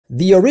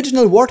The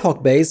original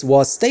Warthog base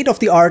was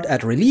state-of-the-art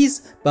at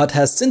release, but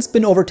has since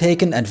been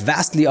overtaken and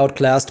vastly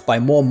outclassed by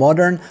more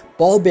modern,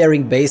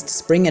 ball-bearing based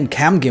spring and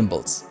cam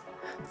gimbals.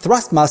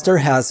 Thrustmaster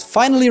has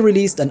finally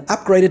released an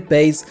upgraded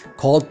base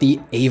called the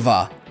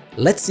Ava.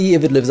 Let's see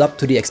if it lives up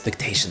to the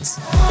expectations.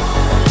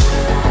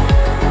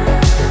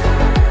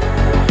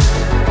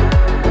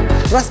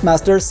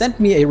 Thrustmaster sent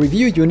me a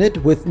review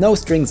unit with no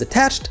strings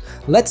attached.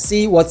 Let's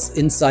see what's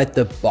inside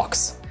the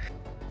box.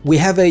 We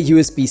have a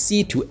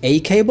USB-C to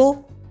A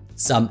cable,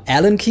 some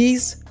Allen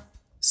keys,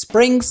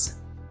 springs,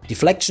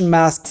 deflection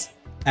masks,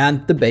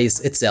 and the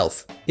base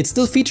itself. It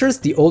still features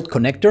the old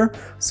connector,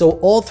 so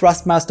all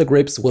Thrustmaster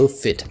grips will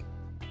fit.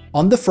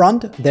 On the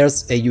front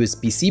there's a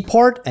USB-C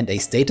port and a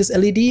status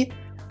LED,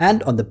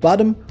 and on the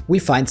bottom we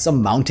find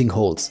some mounting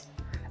holes.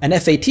 An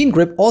F18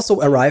 grip also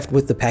arrived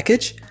with the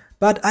package,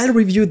 but I'll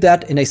review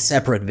that in a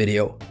separate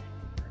video.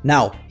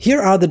 Now,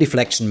 here are the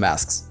deflection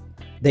masks.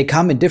 They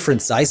come in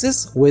different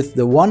sizes, with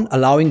the one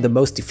allowing the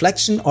most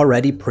deflection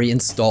already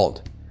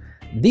pre-installed.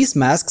 These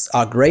masks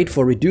are great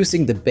for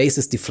reducing the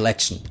base's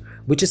deflection,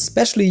 which is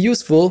especially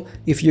useful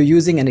if you're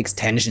using an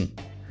extension.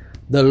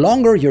 The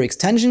longer your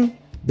extension,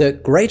 the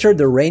greater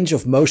the range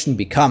of motion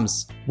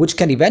becomes, which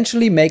can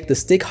eventually make the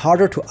stick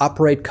harder to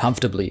operate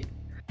comfortably.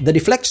 The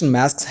deflection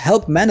masks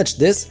help manage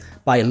this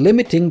by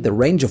limiting the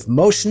range of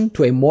motion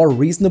to a more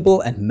reasonable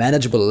and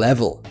manageable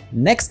level.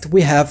 Next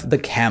we have the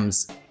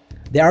cams.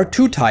 There are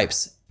two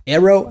types,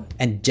 aero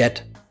and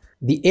jet.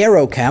 The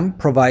aero cam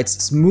provides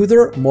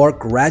smoother, more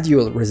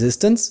gradual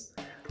resistance,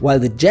 while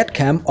the jet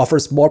cam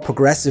offers more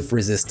progressive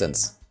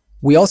resistance.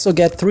 We also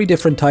get 3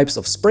 different types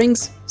of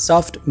springs,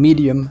 soft,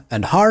 medium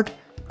and hard,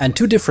 and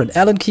 2 different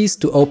Allen keys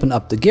to open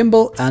up the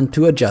gimbal and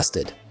to adjust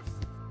it.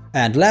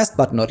 And last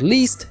but not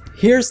least,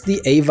 here's the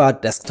Ava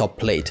desktop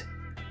plate.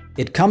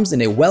 It comes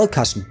in a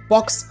well-cushioned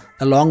box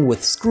along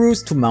with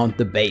screws to mount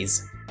the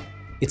base.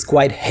 It's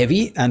quite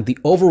heavy and the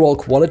overall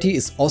quality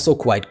is also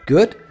quite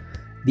good.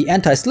 The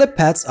anti-slip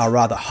pads are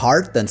rather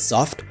hard than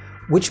soft,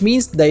 which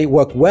means they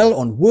work well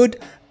on wood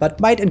but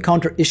might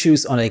encounter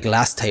issues on a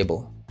glass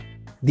table.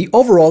 The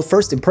overall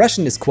first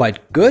impression is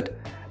quite good,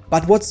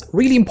 but what's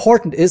really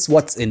important is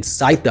what's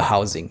inside the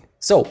housing.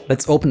 So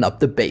let's open up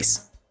the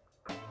base.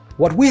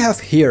 What we have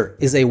here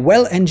is a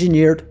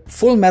well-engineered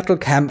full metal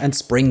cam and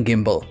spring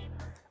gimbal.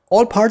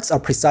 All parts are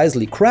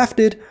precisely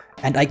crafted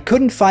and I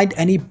couldn't find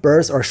any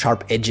burrs or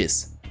sharp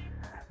edges.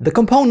 The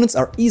components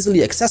are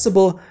easily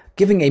accessible,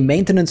 giving a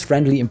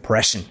maintenance-friendly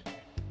impression.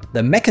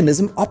 The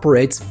mechanism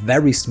operates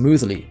very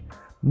smoothly.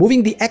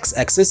 Moving the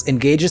X-axis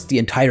engages the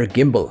entire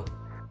gimbal.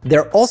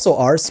 There also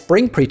are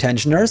spring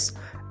pretensioners,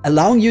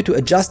 allowing you to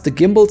adjust the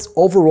gimbal's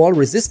overall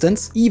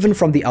resistance even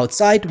from the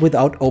outside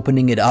without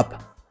opening it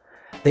up.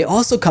 They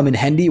also come in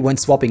handy when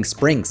swapping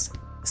springs.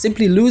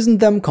 Simply loosen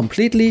them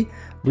completely,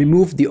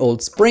 remove the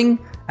old spring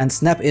and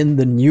snap in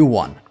the new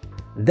one.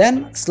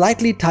 Then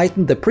slightly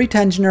tighten the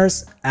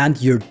pretensioners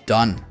and you're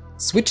done.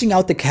 Switching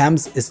out the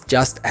cams is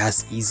just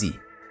as easy.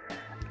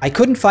 I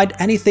couldn't find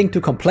anything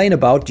to complain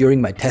about during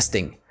my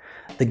testing.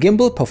 The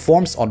gimbal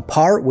performs on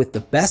par with the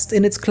best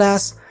in its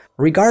class,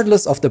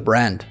 regardless of the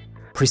brand.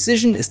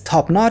 Precision is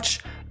top-notch,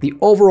 the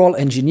overall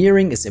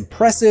engineering is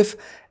impressive,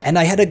 and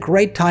I had a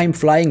great time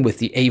flying with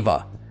the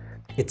Ava.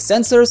 Its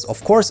sensors,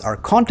 of course, are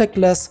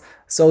contactless,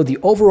 so the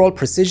overall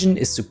precision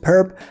is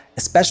superb,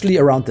 especially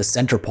around the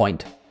center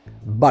point.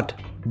 But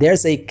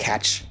there's a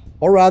catch,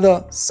 or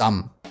rather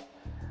some.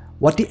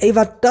 What the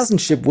Ava doesn't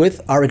ship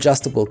with are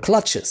adjustable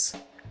clutches.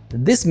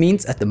 This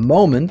means at the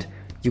moment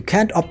you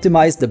can't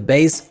optimize the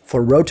base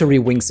for rotary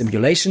wing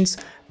simulations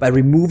by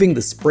removing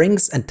the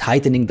springs and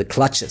tightening the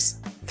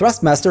clutches.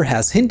 Thrustmaster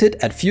has hinted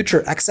at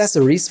future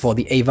accessories for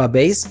the Ava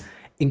base,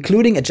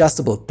 including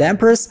adjustable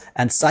dampers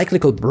and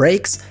cyclical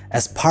brakes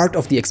as part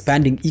of the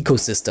expanding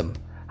ecosystem.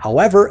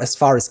 However, as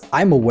far as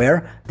I'm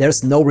aware,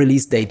 there's no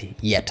release date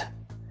yet.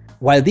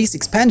 While these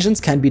expansions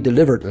can be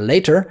delivered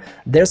later,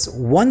 there's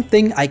one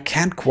thing I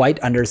can't quite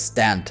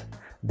understand: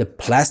 the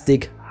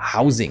plastic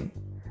housing.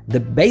 The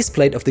base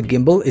plate of the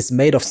gimbal is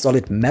made of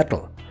solid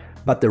metal,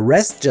 but the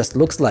rest just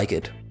looks like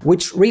it,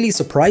 which really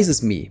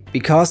surprises me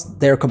because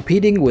they're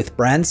competing with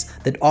brands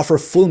that offer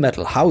full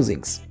metal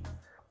housings.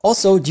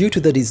 Also, due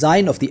to the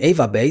design of the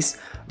Ava base,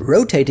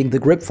 rotating the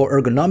grip for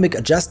ergonomic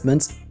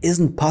adjustments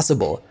isn't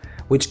possible,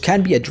 which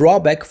can be a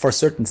drawback for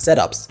certain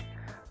setups.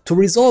 To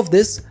resolve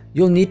this,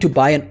 you'll need to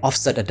buy an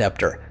offset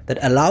adapter that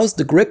allows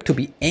the grip to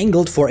be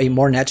angled for a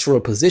more natural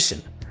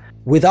position.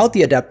 Without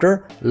the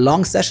adapter,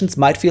 long sessions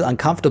might feel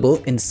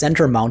uncomfortable in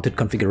center-mounted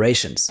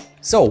configurations.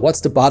 So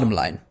what's the bottom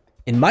line?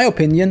 In my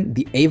opinion,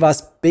 the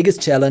Ava's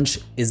biggest challenge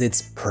is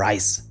its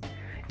price.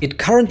 It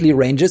currently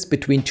ranges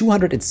between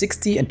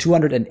 260 and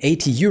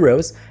 280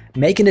 euros,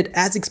 making it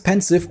as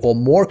expensive or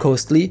more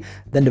costly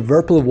than the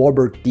Virpil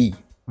Warbird D.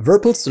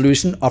 Virpil's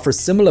solution offers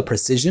similar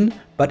precision,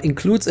 but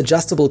includes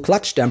adjustable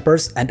clutch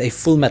dampers and a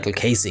full metal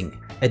casing.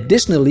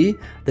 Additionally,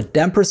 the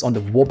dampers on the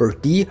Warbird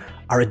D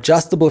are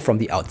adjustable from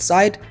the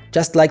outside,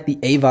 just like the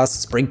Ava's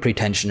spring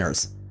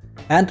pretensioners.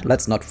 And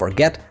let's not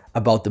forget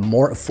about the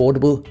more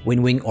affordable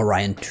WinWing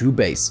Orion 2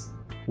 base.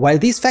 While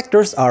these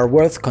factors are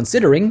worth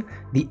considering,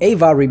 the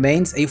EVA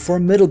remains a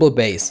formidable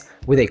base,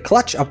 with a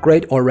clutch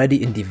upgrade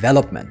already in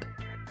development.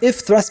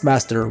 If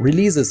Thrustmaster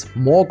releases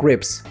more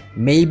grips,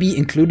 maybe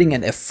including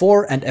an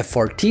F4 and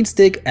F14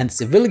 stick and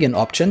civilian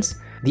options,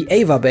 the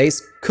EVA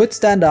base could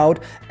stand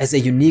out as a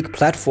unique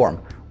platform,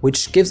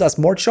 which gives us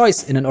more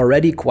choice in an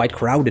already quite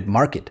crowded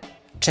market.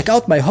 Check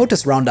out my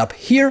HOTAS roundup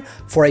here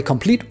for a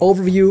complete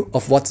overview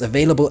of what's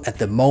available at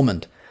the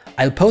moment.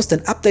 I'll post an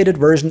updated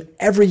version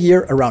every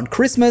year around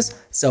Christmas,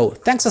 so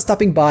thanks for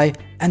stopping by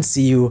and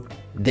see you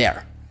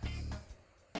there.